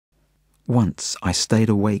Once I stayed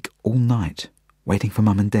awake all night, waiting for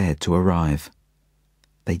Mum and Dad to arrive.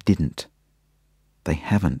 They didn't. They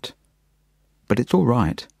haven't. But it's all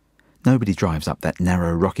right. Nobody drives up that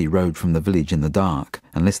narrow, rocky road from the village in the dark,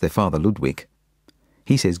 unless they're Father Ludwig.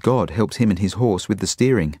 He says God helps him and his horse with the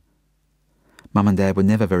steering. Mum and Dad were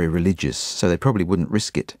never very religious, so they probably wouldn't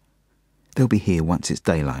risk it. They'll be here once it's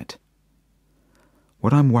daylight.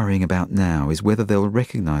 What I'm worrying about now is whether they'll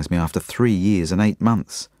recognise me after 3 years and 8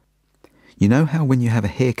 months. You know how when you have a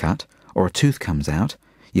haircut or a tooth comes out,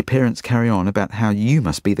 your parents carry on about how you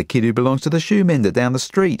must be the kid who belongs to the shoe mender down the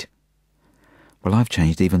street? Well, I've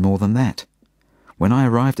changed even more than that. When I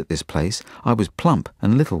arrived at this place, I was plump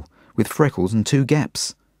and little, with freckles and 2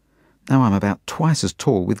 gaps. Now I'm about twice as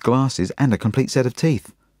tall with glasses and a complete set of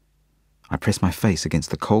teeth. I press my face against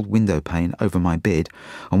the cold window pane over my bed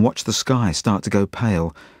and watch the sky start to go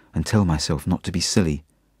pale and tell myself not to be silly.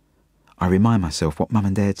 I remind myself what Mum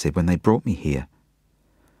and Dad said when they brought me here.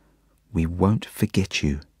 "We won't forget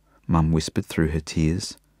you," Mum whispered through her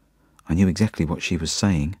tears. I knew exactly what she was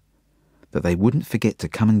saying, that they wouldn't forget to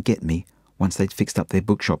come and get me once they'd fixed up their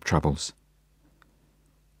bookshop troubles.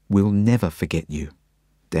 "We'll never forget you,"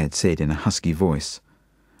 Dad said in a husky voice,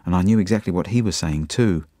 and I knew exactly what he was saying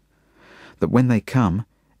too, that when they come,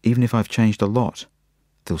 even if I've changed a lot,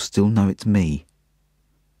 they'll still know it's me.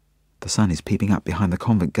 The sun is peeping up behind the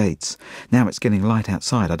convent gates. Now it's getting light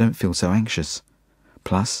outside, I don't feel so anxious.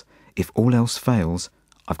 Plus, if all else fails,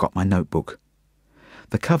 I've got my notebook.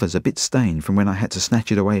 The cover's a bit stained from when I had to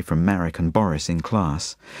snatch it away from Marek and Boris in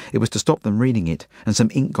class. It was to stop them reading it, and some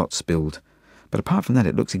ink got spilled. But apart from that,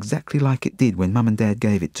 it looks exactly like it did when Mum and Dad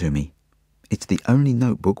gave it to me. It's the only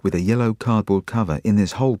notebook with a yellow cardboard cover in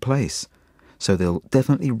this whole place, so they'll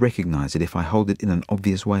definitely recognise it if I hold it in an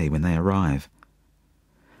obvious way when they arrive.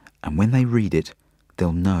 And when they read it,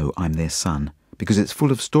 they'll know I'm their son, because it's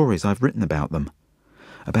full of stories I've written about them.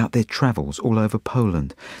 About their travels all over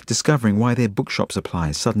Poland, discovering why their bookshop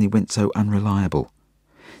supplies suddenly went so unreliable.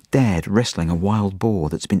 Dad wrestling a wild boar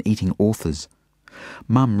that's been eating authors.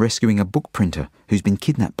 Mum rescuing a book printer who's been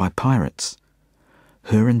kidnapped by pirates.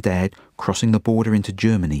 Her and Dad crossing the border into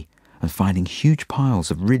Germany and finding huge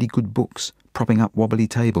piles of really good books propping up wobbly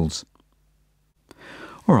tables.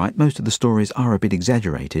 All right, most of the stories are a bit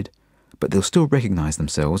exaggerated, but they'll still recognise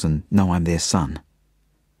themselves and know I'm their son.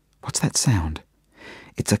 What's that sound?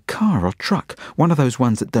 It's a car or truck, one of those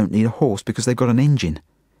ones that don't need a horse because they've got an engine.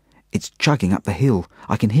 It's chugging up the hill.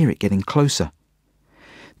 I can hear it getting closer.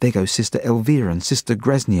 There go Sister Elvira and Sister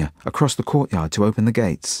Grasnia across the courtyard to open the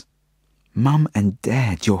gates. Mum and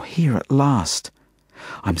Dad, you're here at last.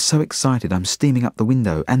 I'm so excited I'm steaming up the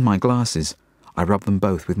window and my glasses. I rub them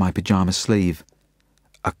both with my pyjama sleeve.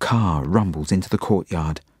 A car rumbles into the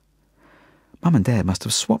courtyard. Mum and Dad must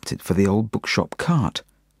have swapped it for the old bookshop cart.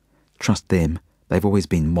 Trust them, they've always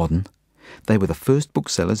been modern. They were the first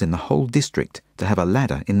booksellers in the whole district to have a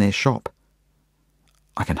ladder in their shop.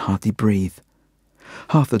 I can hardly breathe.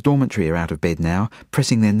 Half the dormitory are out of bed now,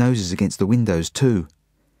 pressing their noses against the windows too.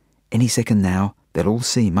 Any second now, they'll all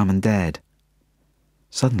see Mum and Dad.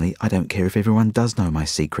 Suddenly, I don't care if everyone does know my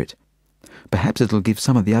secret. Perhaps it'll give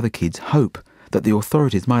some of the other kids hope that the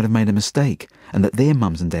authorities might have made a mistake and that their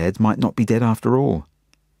mums and dads might not be dead after all.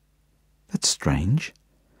 That's strange.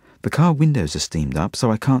 The car windows are steamed up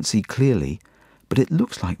so I can't see clearly, but it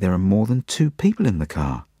looks like there are more than 2 people in the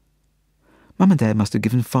car. Mum and Dad must have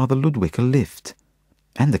given Father Ludwig a lift,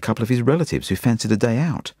 and a couple of his relatives who fancied a day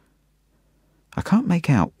out. I can't make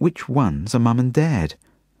out which ones are Mum and Dad.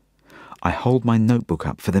 I hold my notebook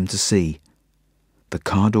up for them to see. The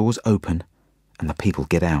car doors open and the people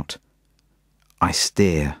get out. I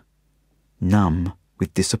stare, numb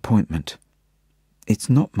with disappointment. It's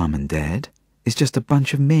not Mum and Dad. It's just a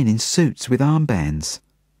bunch of men in suits with armbands.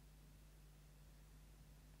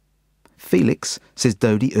 "Felix," says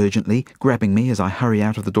Dodie urgently, grabbing me as I hurry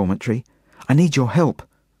out of the dormitory. "I need your help."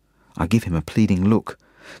 I give him a pleading look.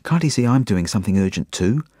 Can't he see I'm doing something urgent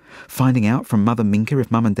too? Finding out from Mother Minka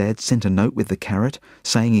if Mum and Dad sent a note with the carrot,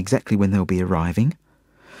 saying exactly when they'll be arriving.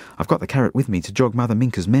 I've got the carrot with me to jog Mother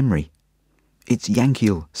Minka's memory. "It's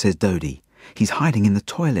Yankiel," says Dodie. "He's hiding in the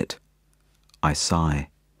toilet." I sigh.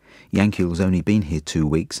 Yankiel's only been here 2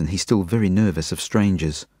 weeks and he's still very nervous of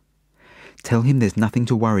strangers. "Tell him there's nothing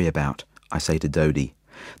to worry about," I say to Dodie.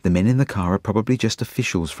 "The men in the car are probably just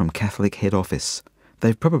officials from Catholic head office.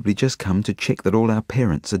 They've probably just come to check that all our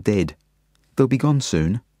parents are dead. They'll be gone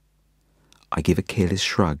soon." I give a careless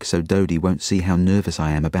shrug so Dodie won't see how nervous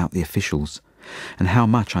I am about the officials, and how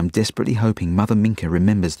much I'm desperately hoping Mother Minka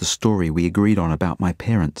remembers the story we agreed on about my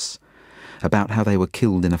parents, about how they were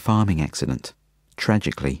killed in a farming accident,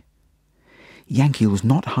 tragically. Yankel's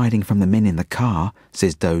not hiding from the men in the car,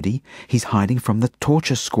 says Dodie. He's hiding from the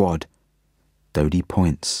torture squad. Dodie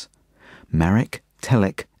points. Marek,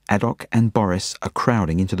 Telek, Adok and Boris are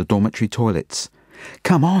crowding into the dormitory toilets.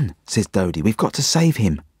 Come on, says Dodie. We've got to save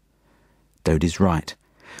him. Dodie's right.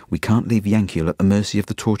 We can't leave Yankel at the mercy of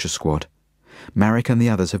the torture squad. Marek and the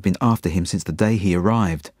others have been after him since the day he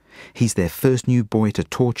arrived. He's their first new boy to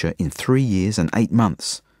torture in 3 years and 8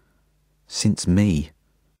 months. Since me.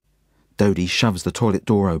 Dodie shoves the toilet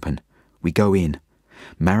door open. We go in.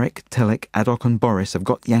 Marek, Telek, Adok and Boris have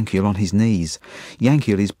got Yankel on his knees.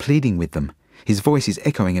 Yankel is pleading with them. His voice is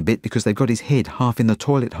echoing a bit because they've got his head half in the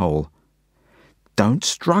toilet hole. Don't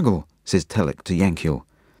struggle, says Telek to Yankel.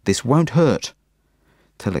 This won't hurt.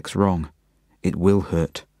 Telek's wrong. It will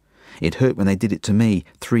hurt. It hurt when they did it to me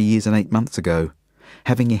 3 years and 8 months ago.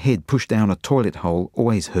 Having your head pushed down a toilet hole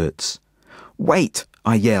always hurts. Wait,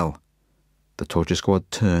 I yell. The torture squad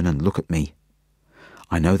turn and look at me.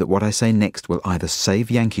 I know that what I say next will either save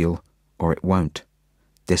Yankel or it won't.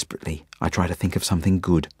 Desperately, I try to think of something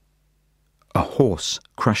good. A horse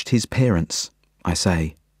crushed his parents, I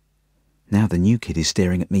say. Now the new kid is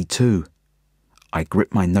staring at me too. I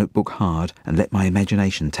grip my notebook hard and let my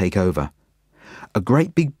imagination take over. A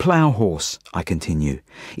great big plough horse, I continue.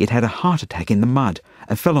 It had a heart attack in the mud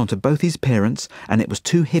and fell onto both his parents, and it was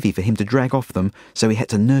too heavy for him to drag off them, so he had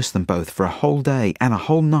to nurse them both for a whole day and a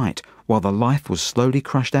whole night while the life was slowly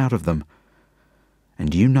crushed out of them. And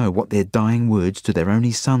do you know what their dying words to their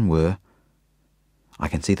only son were? I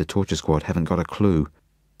can see the torture squad haven't got a clue.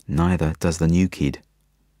 Neither does the new kid.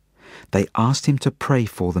 They asked him to pray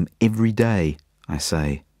for them every day, I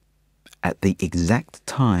say. At the exact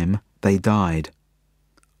time they died.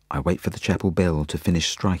 I wait for the chapel bell to finish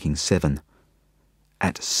striking 7.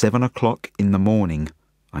 At 7 o'clock in the morning,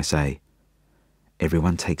 I say.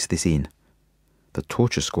 Everyone takes this in. The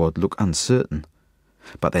torture squad look uncertain,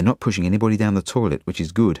 but they're not pushing anybody down the toilet, which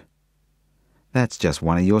is good. That's just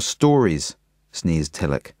one of your stories, sneers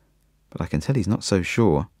Telek, but I can tell he's not so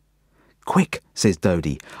sure. Quick, says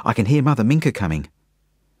Dodie, I can hear Mother Minka coming.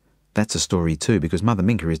 That's a story too, because Mother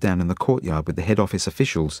Minka is down in the courtyard with the head office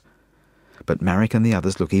officials. But Marek and the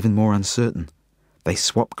others look even more uncertain. They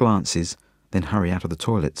swap glances, then hurry out of the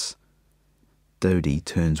toilets. Dodie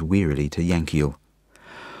turns wearily to Yankel.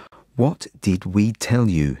 What did we tell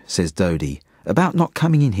you, says Dodie, about not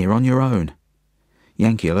coming in here on your own?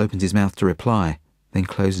 Yankel opens his mouth to reply, then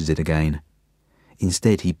closes it again.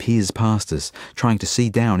 Instead he peers past us, trying to see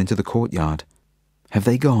down into the courtyard. Have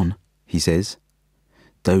they gone? He says.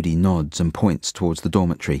 Dodie nods and points towards the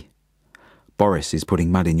dormitory. Boris is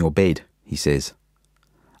putting mud in your bed, he says.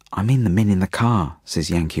 I mean the men in the car, says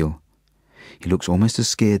Yankel. He looks almost as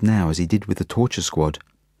scared now as he did with the torture squad.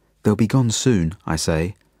 They'll be gone soon, I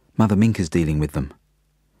say. Mother Minka's dealing with them.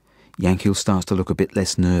 Yankel starts to look a bit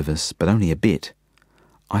less nervous, but only a bit.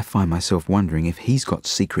 I find myself wondering if he's got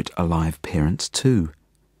secret alive parents too.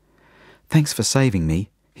 Thanks for saving me,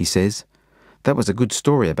 he says. That was a good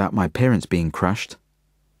story about my parents being crushed.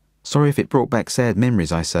 Sorry if it brought back sad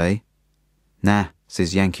memories, I say. Nah,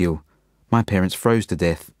 says Yankel. My parents froze to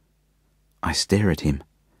death. I stare at him.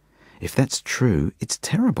 If that's true, it's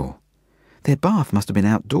terrible. Their bath must have been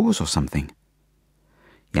outdoors or something.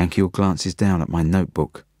 Yankel glances down at my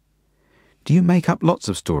notebook. Do you make up lots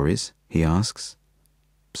of stories? He asks.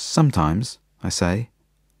 Sometimes, I say.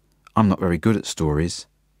 I'm not very good at stories,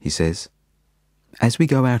 he says. As we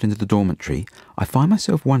go out into the dormitory, I find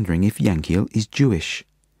myself wondering if Yankel is Jewish.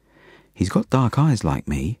 He's got dark eyes like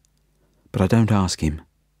me, but I don't ask him.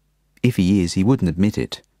 If he is, he wouldn't admit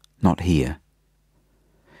it. Not here.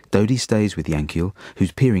 Dodie stays with Yankel,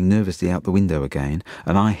 who's peering nervously out the window again,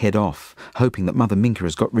 and I head off, hoping that Mother Minka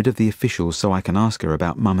has got rid of the officials so I can ask her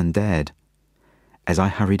about Mum and Dad. As I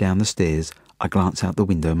hurry down the stairs, I glance out the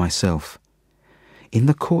window myself. In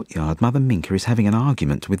the courtyard, Mother Minka is having an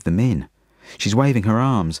argument with the men. She's waving her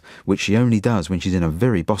arms, which she only does when she's in a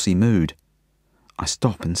very bossy mood. I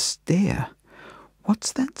stop and stare.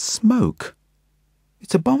 What's that smoke?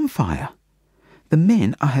 It's a bonfire. The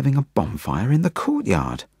men are having a bonfire in the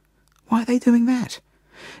courtyard. Why are they doing that?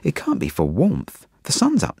 It can't be for warmth. The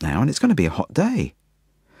sun's up now and it's going to be a hot day.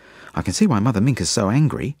 I can see why Mother Minka's so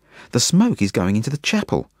angry. The smoke is going into the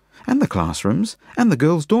chapel, and the classrooms, and the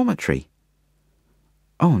girls' dormitory.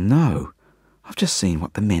 Oh no, I've just seen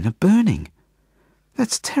what the men are burning.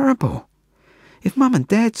 That's terrible. If Mum and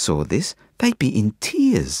Dad saw this, they'd be in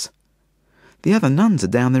tears. The other nuns are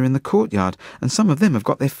down there in the courtyard, and some of them have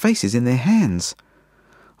got their faces in their hands.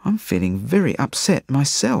 I'm feeling very upset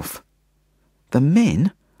myself. The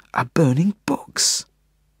men are burning books.